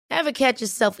Ever catch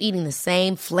yourself eating the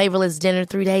same flavorless dinner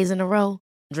 3 days in a row?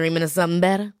 Dreaming of something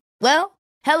better? Well,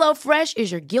 HelloFresh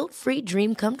is your guilt-free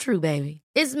dream come true, baby.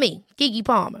 It's me, Keke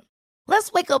Palmer.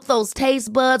 Let's wake up those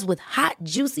taste buds with hot,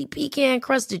 juicy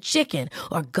pecan-crusted chicken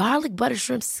or garlic butter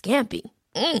shrimp scampi.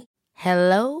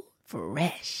 Hello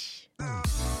Fresh.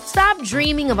 Stop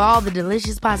dreaming of all the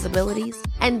delicious possibilities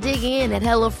and dig in at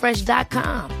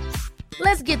HelloFresh.com.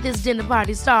 Let's get this dinner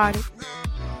party started.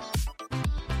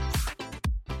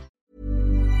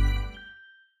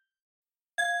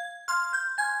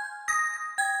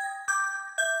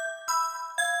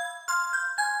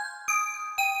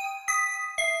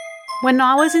 When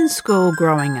I was in school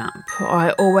growing up,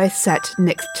 I always sat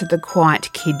next to the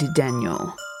quiet kid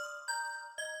Daniel.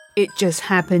 It just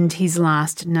happened his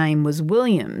last name was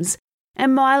Williams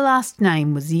and my last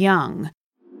name was Young.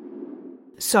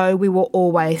 So we were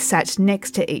always sat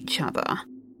next to each other.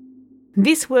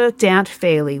 This worked out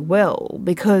fairly well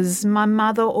because my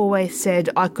mother always said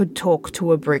I could talk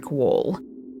to a brick wall.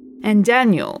 And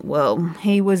Daniel, well,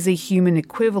 he was the human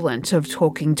equivalent of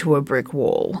talking to a brick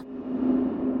wall.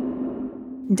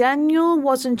 Daniel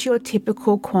wasn't your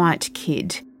typical quiet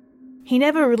kid. He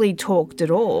never really talked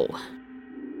at all.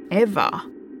 Ever.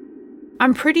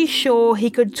 I'm pretty sure he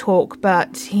could talk,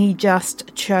 but he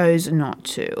just chose not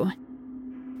to.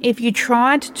 If you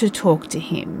tried to talk to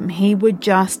him, he would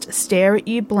just stare at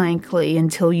you blankly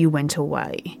until you went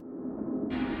away.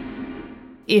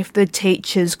 If the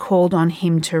teachers called on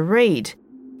him to read,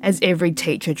 as every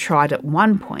teacher tried at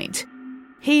one point,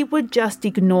 he would just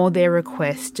ignore their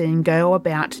request and go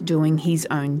about doing his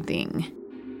own thing.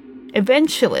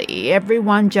 Eventually,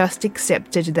 everyone just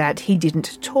accepted that he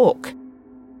didn't talk.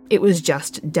 It was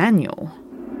just Daniel.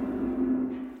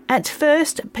 At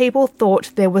first, people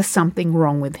thought there was something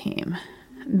wrong with him.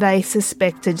 They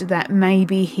suspected that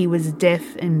maybe he was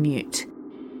deaf and mute.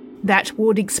 That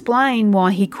would explain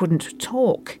why he couldn't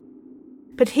talk.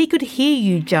 But he could hear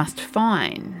you just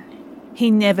fine. He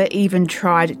never even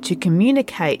tried to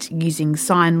communicate using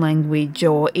sign language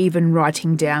or even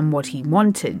writing down what he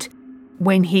wanted,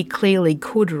 when he clearly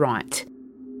could write.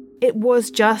 It was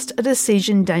just a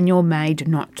decision Daniel made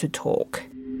not to talk.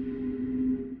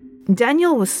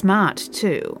 Daniel was smart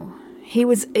too. He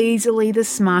was easily the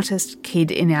smartest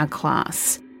kid in our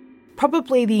class.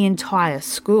 Probably the entire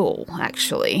school,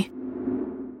 actually.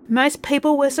 Most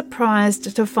people were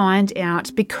surprised to find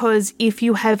out because if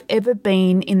you have ever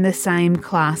been in the same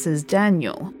class as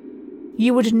Daniel,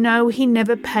 you would know he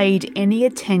never paid any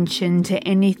attention to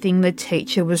anything the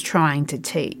teacher was trying to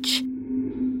teach.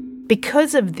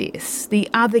 Because of this, the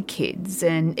other kids,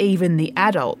 and even the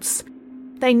adults,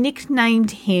 they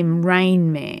nicknamed him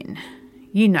Rain Man,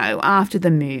 you know, after the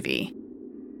movie.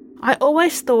 I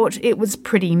always thought it was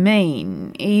pretty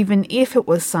mean, even if it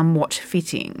was somewhat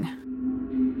fitting.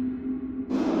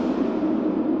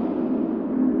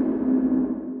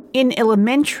 In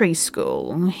elementary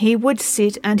school, he would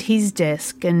sit at his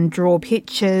desk and draw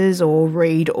pictures or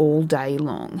read all day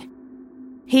long.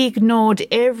 He ignored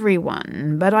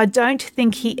everyone, but I don't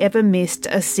think he ever missed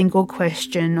a single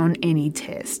question on any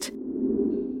test.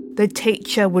 The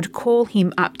teacher would call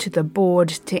him up to the board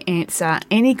to answer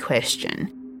any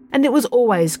question, and it was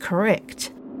always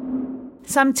correct.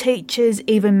 Some teachers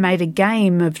even made a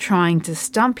game of trying to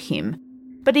stump him,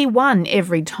 but he won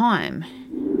every time.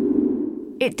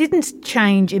 It didn't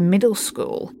change in middle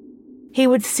school. He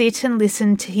would sit and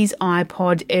listen to his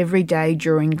iPod every day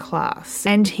during class,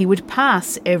 and he would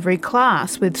pass every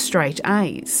class with straight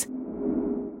A's.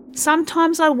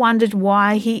 Sometimes I wondered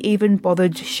why he even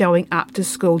bothered showing up to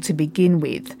school to begin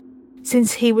with,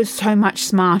 since he was so much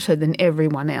smarter than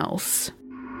everyone else.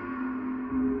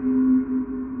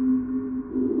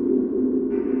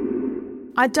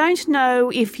 I don't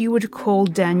know if you would call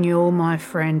Daniel my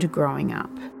friend growing up.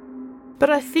 But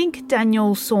I think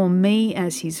Daniel saw me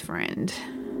as his friend.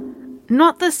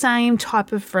 Not the same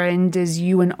type of friend as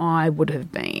you and I would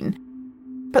have been,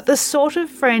 but the sort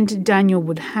of friend Daniel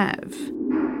would have.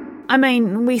 I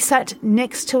mean, we sat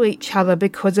next to each other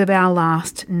because of our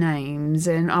last names,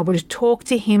 and I would talk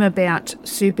to him about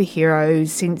superheroes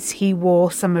since he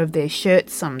wore some of their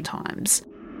shirts sometimes.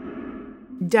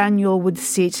 Daniel would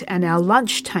sit at our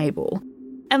lunch table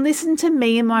and listen to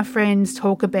me and my friends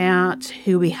talk about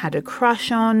who we had a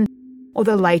crush on, or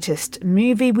the latest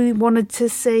movie we wanted to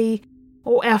see,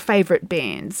 or our favourite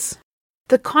bands.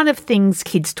 The kind of things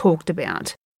kids talked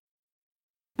about.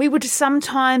 We would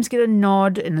sometimes get a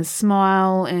nod and a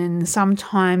smile, and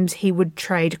sometimes he would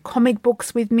trade comic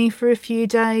books with me for a few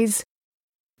days.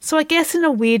 So I guess in a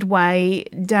weird way,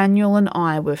 Daniel and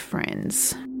I were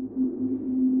friends.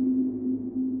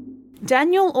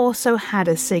 Daniel also had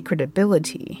a secret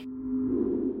ability.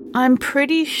 I'm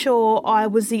pretty sure I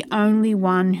was the only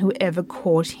one who ever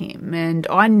caught him, and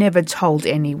I never told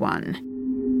anyone.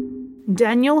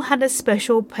 Daniel had a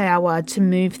special power to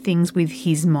move things with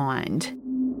his mind.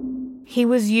 He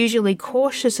was usually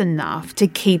cautious enough to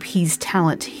keep his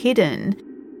talent hidden,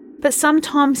 but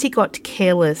sometimes he got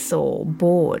careless or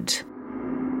bored.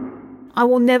 I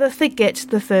will never forget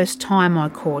the first time I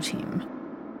caught him.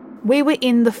 We were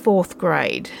in the 4th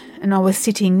grade, and I was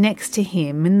sitting next to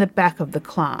him in the back of the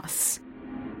class.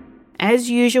 As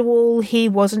usual, he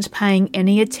wasn't paying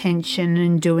any attention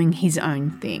and doing his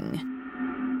own thing.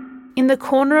 In the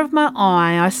corner of my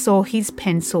eye, I saw his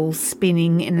pencil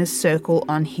spinning in a circle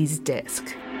on his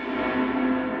desk.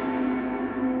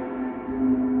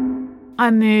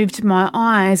 I moved my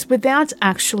eyes without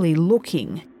actually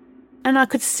looking, and I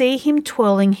could see him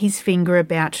twirling his finger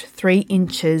about 3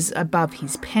 inches above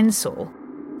his pencil,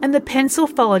 and the pencil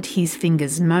followed his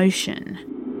finger's motion.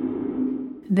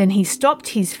 Then he stopped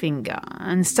his finger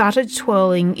and started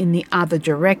twirling in the other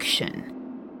direction,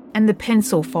 and the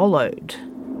pencil followed.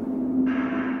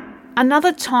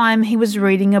 Another time he was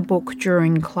reading a book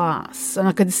during class, and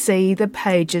I could see the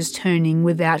pages turning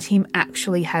without him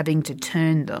actually having to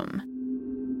turn them.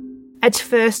 At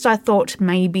first I thought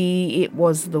maybe it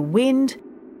was the wind,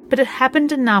 but it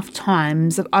happened enough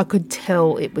times that I could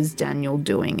tell it was Daniel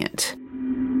doing it.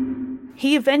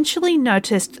 He eventually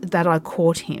noticed that I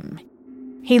caught him.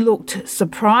 He looked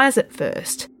surprised at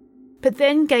first, but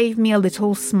then gave me a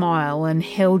little smile and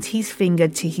held his finger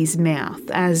to his mouth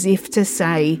as if to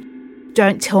say,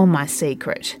 "Don't tell my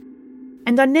secret."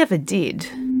 And I never did.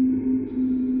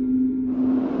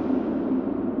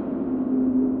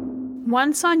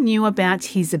 Once I knew about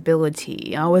his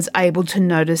ability, I was able to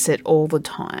notice it all the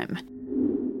time.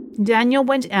 Daniel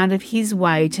went out of his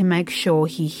way to make sure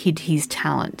he hid his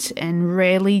talent and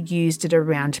rarely used it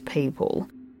around people.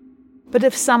 But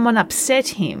if someone upset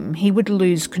him, he would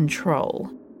lose control.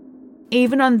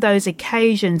 Even on those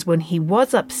occasions when he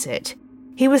was upset,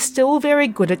 he was still very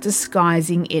good at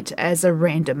disguising it as a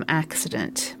random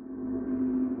accident.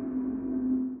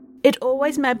 It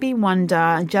always made me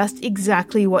wonder just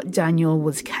exactly what Daniel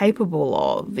was capable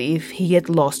of if he had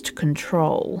lost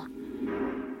control.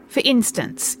 For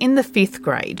instance, in the 5th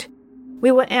grade, we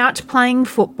were out playing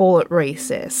football at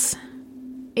recess.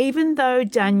 Even though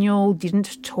Daniel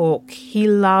didn't talk, he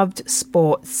loved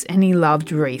sports and he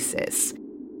loved recess.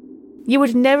 You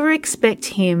would never expect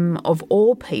him, of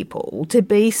all people, to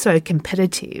be so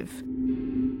competitive.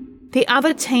 The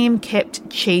other team kept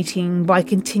cheating by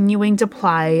continuing to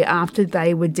play after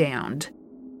they were downed.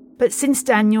 But since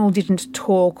Daniel didn't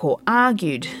talk or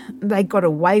argued, they got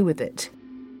away with it.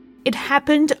 It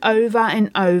happened over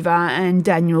and over and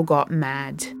Daniel got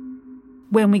mad.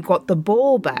 When we got the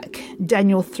ball back,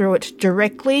 Daniel threw it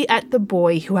directly at the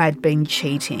boy who had been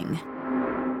cheating.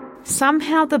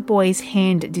 Somehow the boy's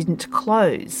hand didn't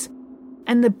close,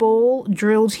 and the ball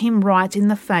drilled him right in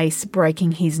the face,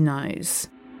 breaking his nose.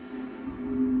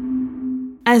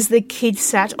 As the kid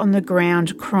sat on the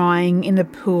ground crying in a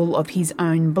pool of his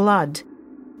own blood,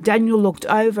 Daniel looked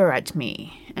over at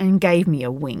me and gave me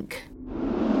a wink.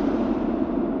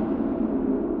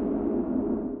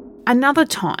 Another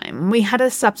time, we had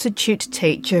a substitute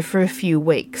teacher for a few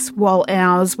weeks while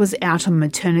ours was out on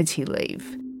maternity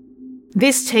leave.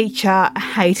 This teacher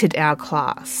hated our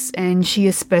class, and she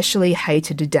especially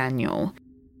hated Daniel.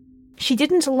 She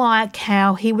didn't like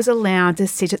how he was allowed to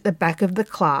sit at the back of the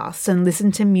class and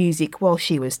listen to music while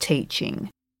she was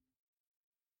teaching.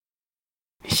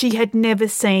 She had never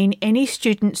seen any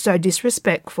student so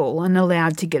disrespectful and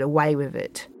allowed to get away with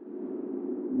it.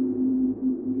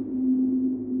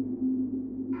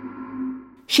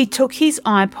 She took his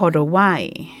iPod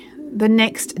away. The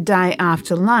next day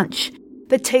after lunch,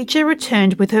 the teacher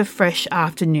returned with her fresh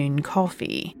afternoon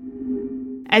coffee.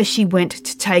 As she went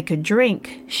to take a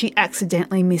drink, she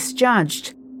accidentally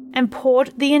misjudged and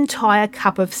poured the entire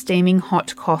cup of steaming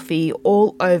hot coffee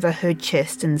all over her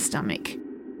chest and stomach.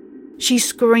 She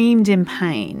screamed in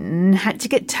pain and had to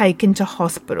get taken to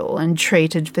hospital and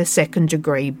treated for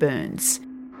second-degree burns.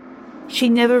 She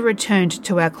never returned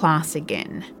to our class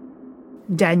again.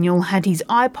 Daniel had his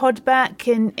iPod back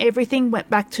and everything went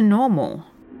back to normal.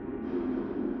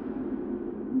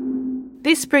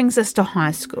 This brings us to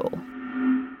high school.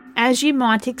 As you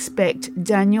might expect,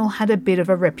 Daniel had a bit of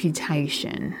a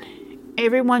reputation.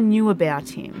 Everyone knew about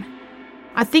him.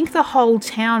 I think the whole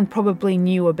town probably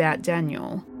knew about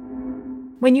Daniel.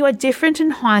 When you are different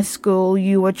in high school,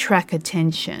 you attract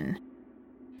attention.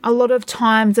 A lot of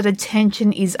times that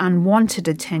attention is unwanted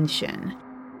attention.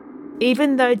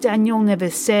 Even though Daniel never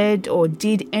said or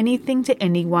did anything to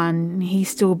anyone, he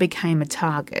still became a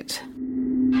target.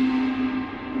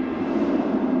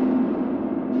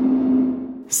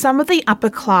 Some of the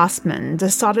upperclassmen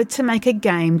decided to make a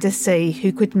game to see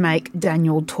who could make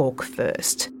Daniel talk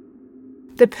first.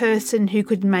 The person who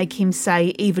could make him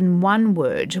say even one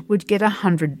word would get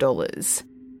 $100.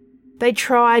 They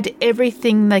tried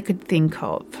everything they could think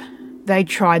of. They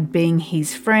tried being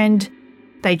his friend.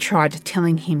 They tried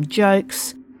telling him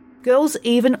jokes. Girls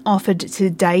even offered to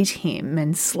date him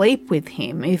and sleep with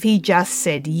him if he just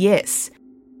said yes.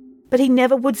 But he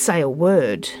never would say a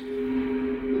word.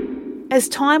 As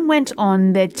time went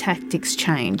on, their tactics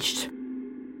changed.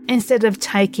 Instead of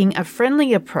taking a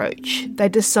friendly approach, they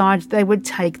decided they would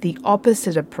take the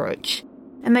opposite approach,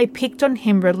 and they picked on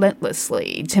him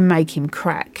relentlessly to make him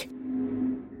crack.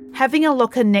 Having a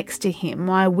locker next to him,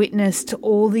 I witnessed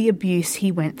all the abuse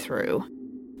he went through,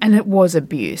 and it was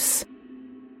abuse.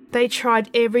 They tried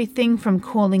everything from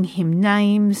calling him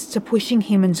names to pushing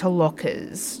him into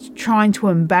lockers, trying to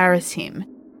embarrass him,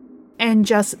 and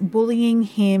just bullying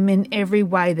him in every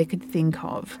way they could think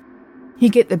of. You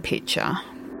get the picture.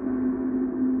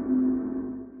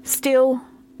 Still,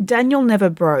 Daniel never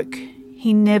broke.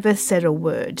 He never said a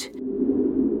word.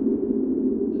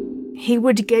 He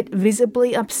would get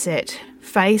visibly upset,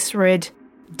 face red,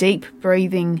 deep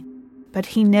breathing, but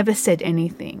he never said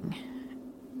anything.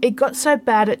 It got so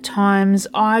bad at times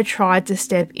I tried to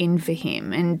step in for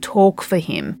him and talk for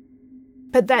him,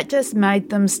 but that just made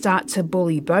them start to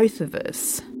bully both of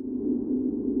us.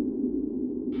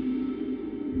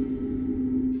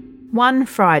 One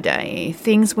Friday,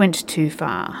 things went too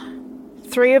far.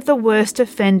 3 of the worst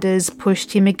offenders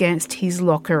pushed him against his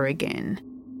locker again.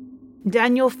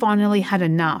 Daniel finally had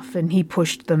enough and he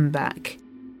pushed them back.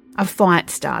 A fight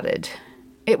started.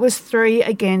 It was 3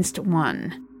 against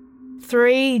 1.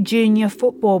 3 junior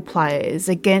football players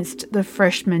against the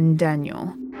freshman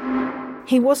Daniel.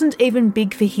 He wasn't even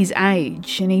big for his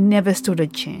age and he never stood a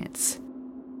chance.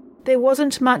 There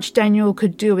wasn't much Daniel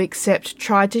could do except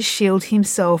try to shield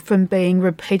himself from being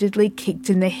repeatedly kicked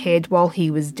in the head while he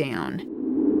was down.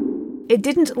 It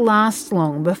didn't last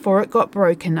long before it got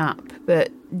broken up,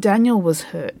 but Daniel was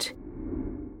hurt.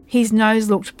 His nose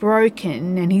looked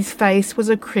broken and his face was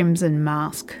a crimson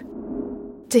mask.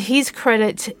 To his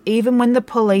credit, even when the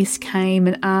police came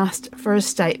and asked for a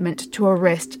statement to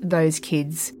arrest those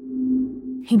kids,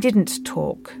 he didn't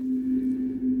talk.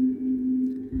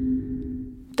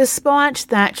 Despite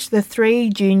that, the 3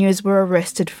 juniors were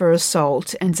arrested for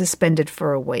assault and suspended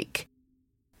for a week.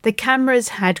 The cameras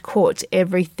had caught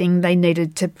everything they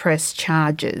needed to press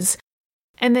charges,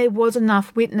 and there was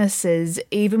enough witnesses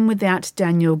even without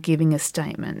Daniel giving a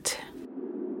statement.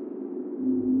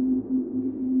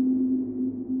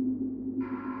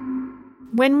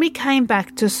 When we came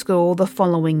back to school the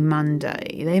following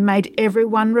Monday, they made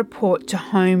everyone report to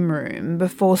homeroom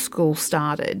before school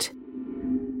started.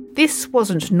 This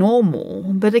wasn't normal,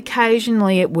 but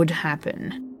occasionally it would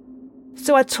happen.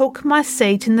 So I took my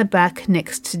seat in the back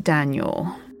next to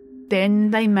Daniel.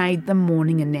 Then they made the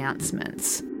morning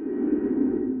announcements.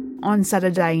 On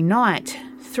Saturday night,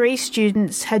 3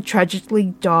 students had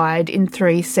tragically died in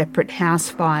 3 separate house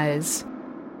fires.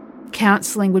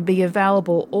 Counselling would be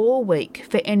available all week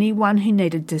for anyone who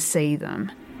needed to see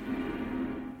them.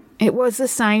 It was the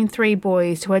same 3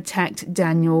 boys who attacked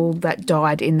Daniel that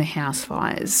died in the house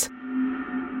fires.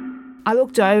 I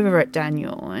looked over at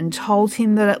Daniel and told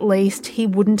him that at least he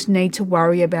wouldn't need to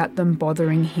worry about them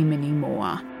bothering him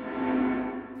anymore.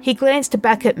 He glanced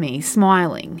back at me,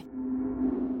 smiling,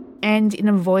 and in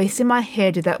a voice in my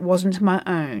head that wasn't my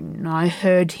own, I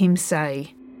heard him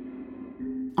say,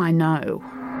 "I know."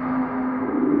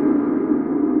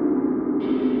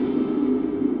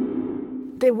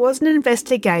 There was an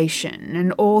investigation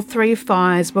and all 3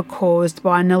 fires were caused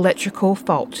by an electrical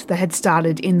fault that had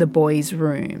started in the boys'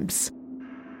 rooms.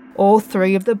 All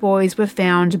 3 of the boys were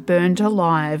found burned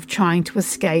alive trying to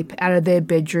escape out of their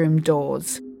bedroom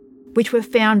doors, which were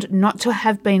found not to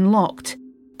have been locked,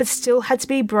 but still had to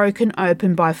be broken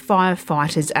open by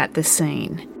firefighters at the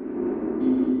scene.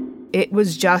 It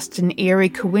was just an eerie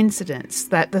coincidence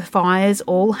that the fires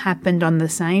all happened on the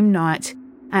same night,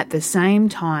 at the same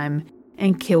time,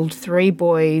 and killed 3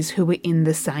 boys who were in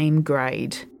the same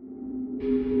grade.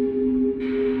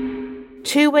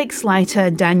 2 weeks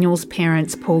later, Daniel's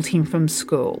parents pulled him from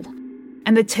school,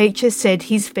 and the teacher said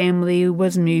his family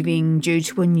was moving due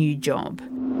to a new job.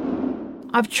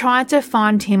 I've tried to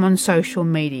find him on social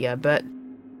media, but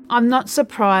I'm not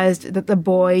surprised that the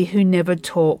boy who never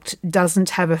talked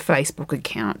doesn't have a Facebook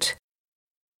account.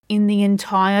 In the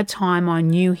entire time I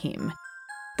knew him,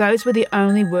 those were the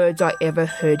only words I ever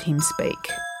heard him speak.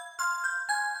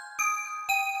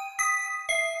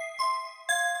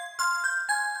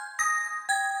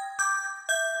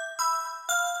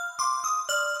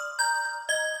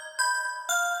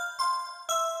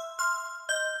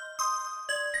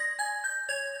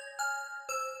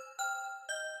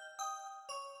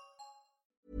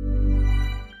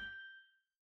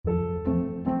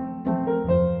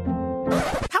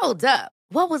 Hold up.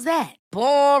 What was that?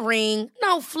 Boring.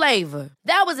 No flavor.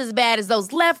 That was as bad as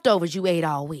those leftovers you ate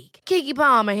all week. Keke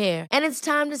Palmer here, and it's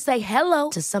time to say hello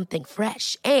to something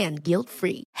fresh and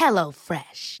guilt-free. Hello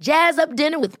Fresh. Jazz up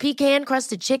dinner with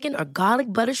pecan-crusted chicken or garlic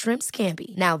butter shrimp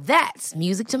scampi. Now that's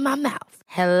music to my mouth.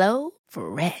 Hello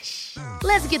Fresh.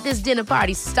 Let's get this dinner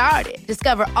party started.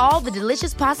 Discover all the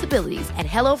delicious possibilities at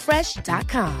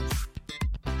HelloFresh.com.